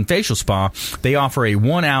Massage and Facial Spa, they offer a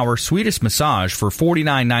 1-hour Swedish massage for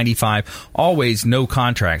 $49.95. Always no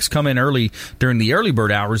contracts. Come in early during the early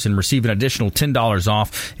bird hours and receive an additional $10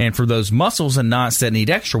 off. And for those muscles and knots that need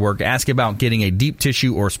extra work, ask about getting a deep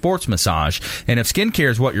tissue or sports massage. And if skincare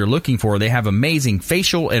is what you're looking for, they have amazing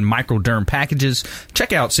facial and microderm packages.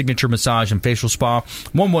 Check out Signature Massage and Facial Spa,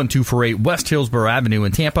 11248 West Hillsborough Avenue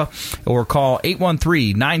in Tampa, or call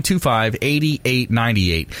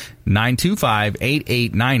 813-925-8898.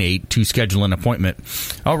 925-8898 to schedule an appointment.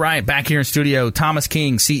 All right, back here in studio, Thomas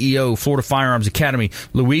King, CEO, Florida Firearms Academy.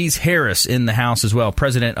 Louise Harris in the house as well,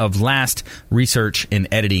 president of Last Research and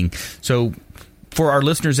Editing. So for our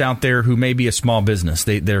listeners out there who may be a small business,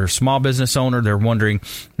 they're a small business owner, they're wondering,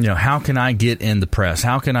 how can I get in the press?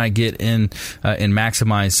 How can I get in and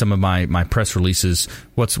maximize some of my press releases?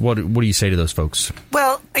 What do you say to those folks?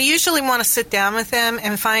 Well, I usually want to sit down with them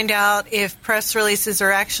and find out if press releases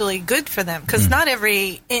are actually good for them, because not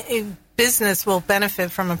every business will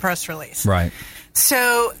benefit from a press release. Right.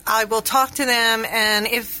 So I will talk to them, and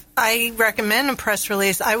if I recommend a press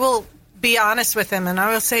release, I will be honest with them, and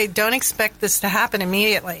I will say, don't expect this to happen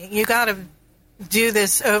immediately. You got to do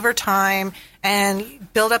this over time and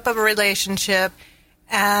build up a relationship.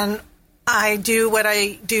 And I do what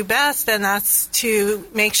I do best, and that's to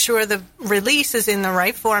make sure the release is in the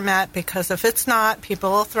right format, because if it's not,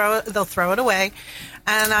 people will they'll throw it away.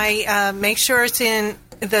 And I make sure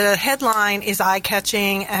the headline is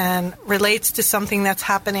eye-catching and relates to something that's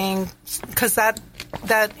happening, because that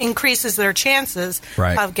increases their chances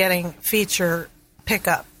of getting feature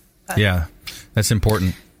pickup. Yeah, that's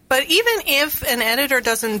important. But even if an editor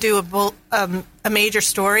doesn't do a major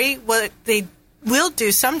story, what they will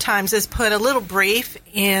do sometimes is put a little brief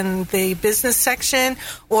in the business section,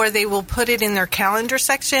 or they will put it in their calendar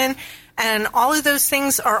section. And all of those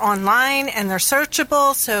things are online and they're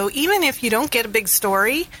searchable. So even if you don't get a big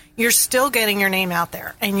story, you're still getting your name out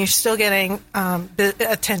there and you're still getting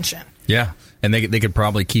attention. Yeah. And they could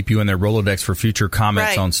probably keep you in their Rolodex for future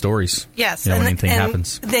comments on stories. Yes. When anything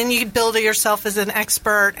happens. Then you build yourself as an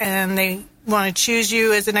expert, and they want to choose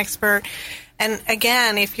you as an expert. And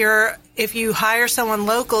again, if you hire someone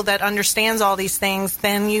local that understands all these things,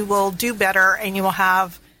 then you will do better, and you will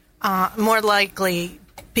have more likely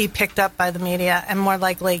be picked up by the media and more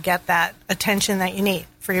likely get that attention that you need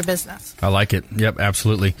for your business. I like it. Yep,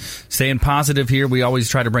 absolutely. Staying positive here. We always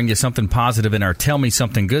try to bring you something positive in our Tell Me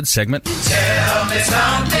Something Good segment. Tell me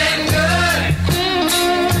something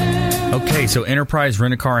good. Okay, so Enterprise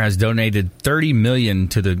Rent-A-Car has donated $30 million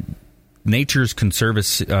to the Nature's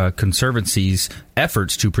Conservancy's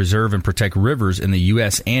efforts to preserve and protect rivers in the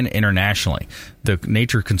U.S. and internationally. The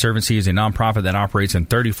Nature Conservancy is a nonprofit that operates in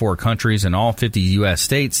 34 countries and all 50 U.S.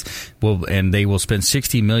 states, and they will spend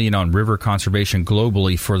 $60 million on river conservation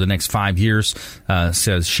globally for the next 5 years,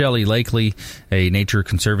 says Shelley Lakely, a Nature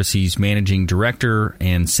Conservancy's managing director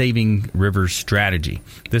and Saving Rivers strategy.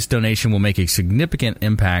 This donation will make a significant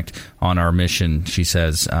impact on our mission, she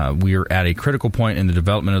says. We are at a critical point in the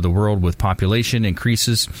development of the world with population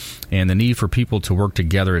increases, and the need for people to work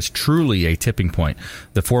together is truly a tipping point.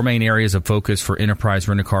 The 4 main areas of focus for Enterprise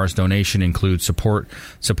Rent-A-Car's donation include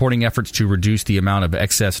supporting efforts to reduce the amount of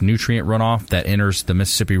excess nutrient runoff that enters the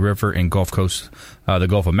Mississippi River and the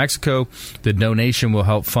Gulf of Mexico. The donation will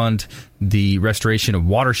help fund the restoration of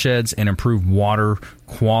watersheds and improve water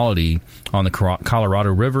quality on the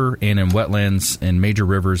Colorado River and in wetlands and major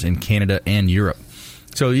rivers in Canada and Europe.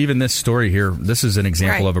 So even this story here, this is an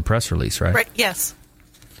example of a press release, right? Right. Yes,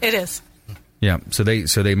 it is. Yeah. So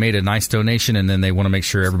they made a nice donation, and then they want to make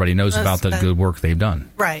sure everybody knows about the good work they've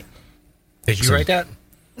done. Right. Did you write that?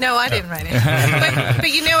 No, I didn't write it.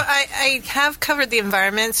 But you know, I have covered the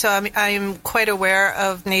environment, so I'm quite aware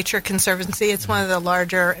of Nature Conservancy. It's one of the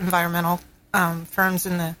larger environmental firms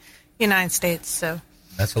in the United States. So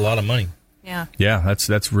that's a lot of money. Yeah. Yeah,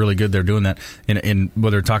 that's really good. They're doing that. And what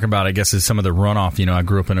they're talking about, I guess, is some of the runoff. You know, I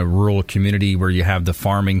grew up in a rural community where you have the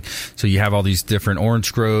farming. So you have all these different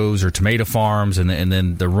orange groves or tomato farms, and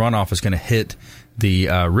then the runoff is going to hit the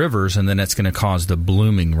rivers, and then it's going to cause the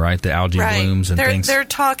blooming, right? The algae blooms and things. They're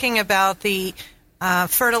talking about the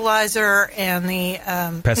fertilizer and the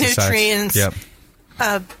pesticides. Nutrients.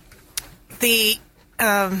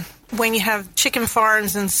 Yep. When you have chicken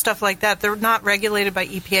farms and stuff like that, they're not regulated by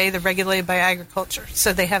EPA, they're regulated by agriculture.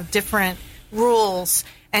 So they have different rules.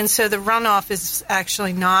 And so the runoff is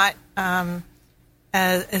actually not,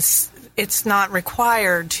 it's not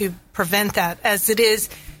required to prevent that, as it is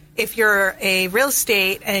if you're a real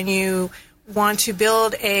estate and you want to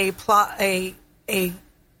build a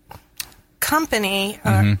company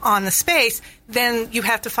on the space, then you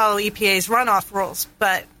have to follow EPA's runoff rules.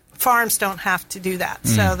 But farms don't have to do that.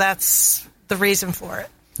 So that's the reason for it.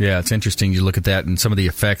 Yeah, it's interesting. You look at that and some of the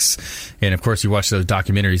effects, and of course, you watch those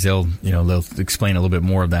documentaries. They'll explain a little bit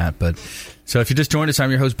more of that. But so, if you just joined us,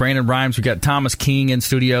 I'm your host Brandon Rhymes. We got Thomas King in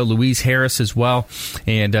studio, Louise Harris as well,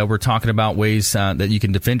 and we're talking about ways that you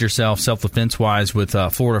can defend yourself, self-defense wise, with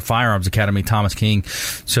Florida Firearms Academy. Thomas King.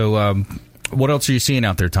 So, what else are you seeing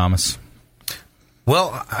out there, Thomas?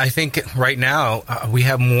 Well, I think right now we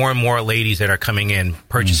have more and more ladies that are coming in,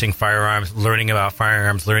 purchasing firearms, learning about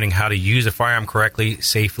firearms, learning how to use a firearm correctly,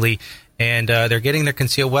 safely, and they're getting their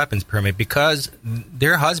concealed weapons permit because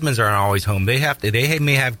their husbands aren't always home. They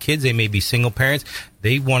may have kids, they may be single parents.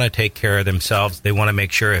 They want to take care of themselves. They want to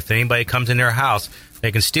make sure if anybody comes in their house,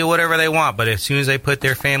 they can steal whatever they want, but as soon as they put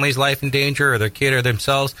their family's life in danger or their kid or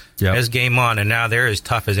themselves, it's game on. And now they're as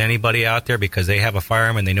tough as anybody out there because they have a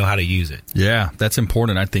firearm and they know how to use it. Yeah, that's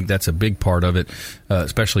important. I think that's a big part of it,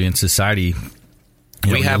 especially in society.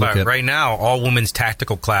 We have right now all women's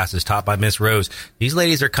tactical classes taught by Miss Rose. These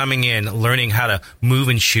ladies are coming in learning how to move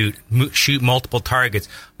and shoot multiple targets.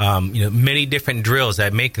 Many different drills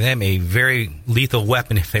that make them a very lethal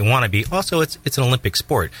weapon if they want to be. Also, it's an Olympic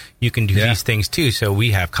sport. You can do these things too. So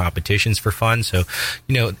we have competitions for fun. So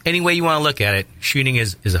any way you want to look at it, shooting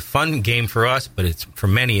is a fun game for us, but it's for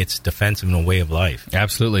many it's defensive and a way of life.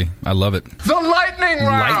 Absolutely, I love it. The lightning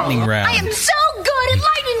round. Lightning round. I am so good at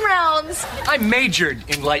lightning rounds. I majored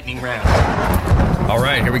in lightning rounds. All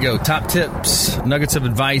right, here we go. Top tips, nuggets of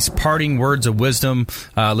advice, parting words of wisdom.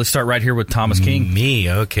 Let's start right here with Thomas King. Me,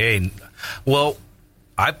 okay. Well,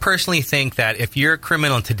 I personally think that if you're a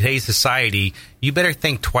criminal in today's society, you better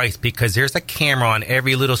think twice because there's a camera on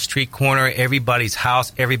every little street corner, everybody's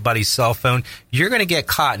house, everybody's cell phone. You're going to get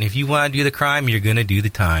caught, and if you want to do the crime, you're going to do the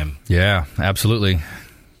time. Yeah, absolutely.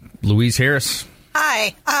 Louise Harris.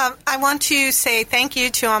 Hi. I want to say thank you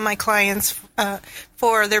to all my clients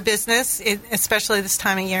for their business, especially this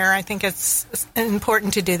time of year. I think it's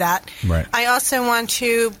important to do that. Right. I also want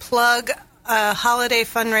to plug a holiday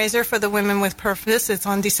fundraiser for the Women with Purpose. It's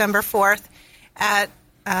on December 4th at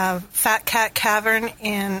Fat Cat Cavern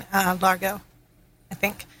in Largo, I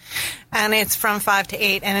think. And it's from 5 to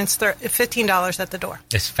 8, and it's $15 at the door.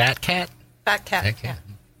 It's Fat Cat? Fat Cat. Okay. Yeah.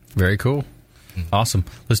 Very cool. Awesome.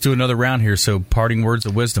 Let's do another round here. So, parting words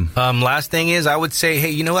of wisdom. Last thing is, I would say,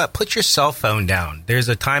 hey, you know what? Put your cell phone down. There's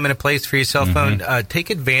a time and a place for your cell phone.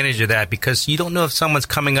 Take advantage of that because you don't know if someone's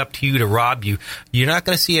coming up to you to rob you. You're not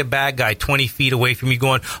going to see a bad guy 20 feet away from you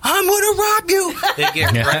going, I'm going to rob you. They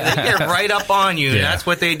get right up on you, and that's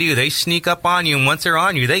what they do. They sneak up on you, and once they're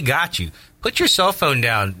on you, they got you. Put your cell phone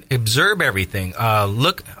down. Observe everything.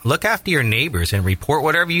 Look after your neighbors and report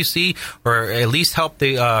whatever you see, or at least help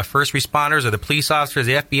the first responders or the police officers,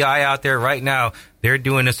 the FBI out there right now. They're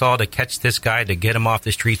doing this all to catch this guy to get him off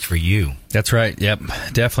the streets for you. That's right. Yep,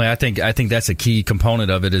 definitely. I think that's a key component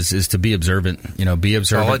of it is to be observant. Be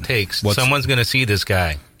observant. All it takes. Someone's going to see this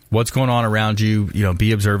guy. What's going on around you?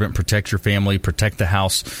 Be observant, protect your family, protect the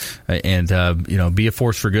house, and be a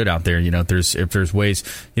force for good out there. If there's ways,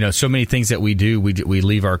 so many things that we do. We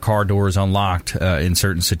leave our car doors unlocked in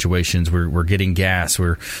certain situations. We're getting gas.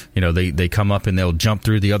 They come up and they'll jump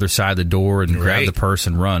through the other side of the door and grab the purse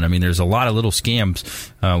and run. I mean, there's a lot of little scams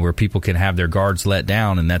where people can have their guards let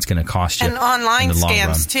down, and that's going to cost you. And online in the long scams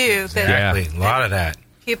run. too. Exactly, a lot of that.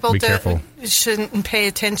 People careful. Shouldn't pay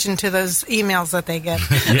attention to those emails that they get.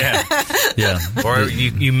 Yeah. Or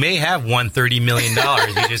you may have won $30 million.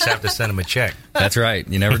 You just have to send them a check. That's right.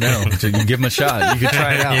 You never know. So you give them a shot. You can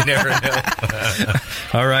try it out. You never know.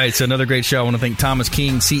 All right. So another great show. I want to thank Thomas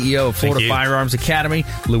King, CEO of Florida Firearms Academy,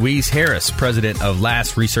 Louise Harris, president of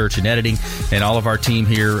LAST Research and Editing, and all of our team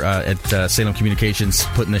here at Salem Communications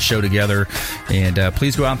putting this show together. And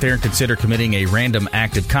please go out there and consider committing a random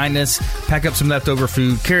act of kindness. Pack up some leftover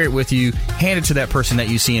food, carry it with you, hand it to that person that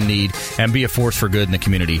you see in need, and be a force for good in the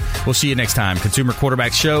community. We'll see you next time. Consumer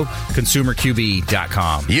Quarterback Show,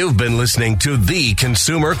 ConsumerQB.com. You've been listening to the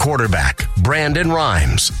Consumer Quarterback, Brandon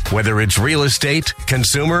Rhymes. Whether it's real estate,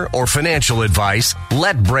 consumer, or financial advice,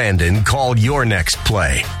 let Brandon call your next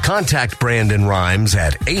play. Contact Brandon Rhymes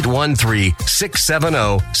at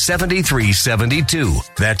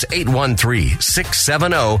 813-670-7372. That's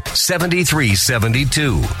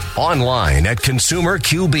 813-670-7372. Online at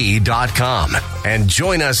ConsumerQB.com. And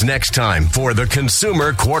join us next time for the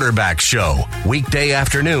Consumer Quarterback Show, weekday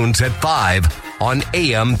afternoons at 5 on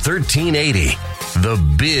AM 1380. The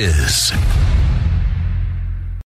Biz.